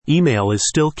Email is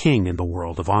still king in the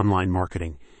world of online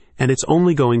marketing, and it's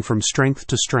only going from strength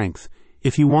to strength.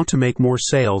 If you want to make more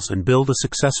sales and build a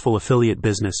successful affiliate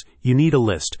business, you need a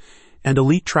list. And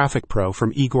Elite Traffic Pro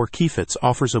from Igor Kheifets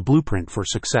offers a blueprint for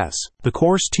success. The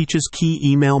course teaches key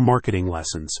email marketing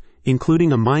lessons,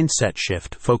 including a mindset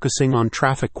shift focusing on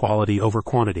traffic quality over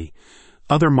quantity.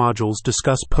 Other modules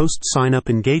discuss post-sign-up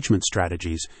engagement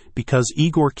strategies because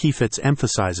Igor Kheifets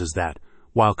emphasizes that,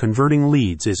 while converting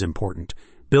leads is important,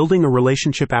 building a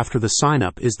relationship after the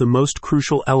sign-up is the most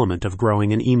crucial element of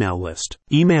growing an email list.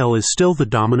 Email is still the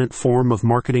dominant form of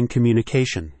marketing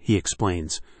communication, he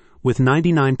explains, with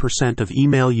 99% of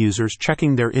email users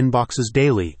checking their inboxes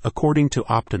daily, according to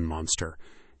OptinMonster.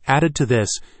 Added to this,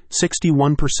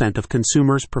 61% of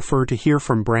consumers prefer to hear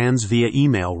from brands via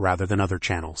email rather than other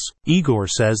channels. Igor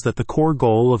says that the core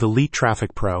goal of Elite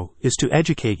Traffic Pro is to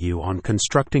educate you on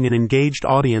constructing an engaged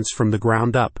audience from the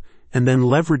ground up, and then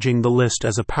leveraging the list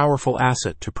as a powerful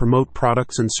asset to promote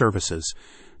products and services.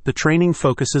 The training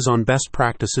focuses on best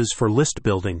practices for list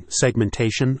building,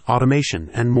 segmentation, automation,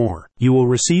 and more. You will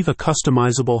receive a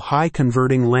customizable,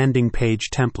 high-converting landing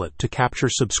page template to capture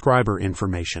subscriber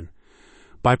information.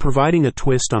 By providing a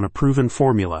twist on a proven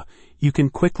formula, you can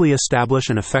quickly establish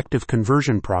an effective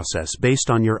conversion process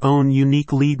based on your own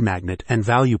unique lead magnet and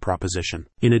value proposition.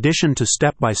 In addition to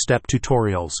step-by-step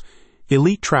tutorials,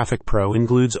 Elite Traffic Pro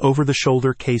includes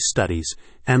over-the-shoulder case studies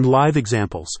and live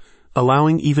examples,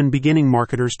 allowing even beginning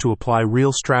marketers to apply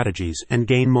real strategies and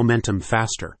gain momentum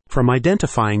faster. From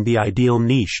identifying the ideal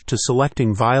niche to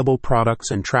selecting viable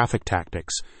products and traffic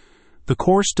tactics, the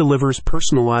course delivers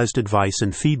personalized advice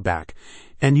and feedback,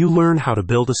 and you learn how to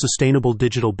build a sustainable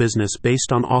digital business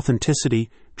based on authenticity,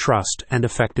 trust, and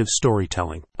effective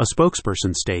storytelling. A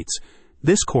spokesperson states,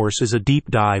 "This course is a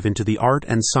deep dive into the art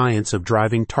and science of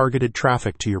driving targeted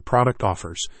traffic to your product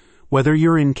offers. Whether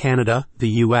you're in Canada, the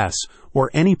US, or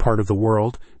any part of the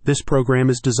world, this program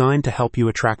is designed to help you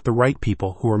attract the right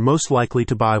people who are most likely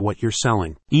to buy what you're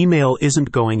selling." Email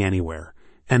isn't going anywhere,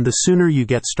 and the sooner you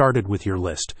get started with your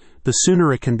list, the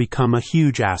sooner it can become a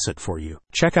huge asset for you.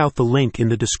 Check out the link in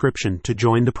the description to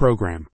join the program.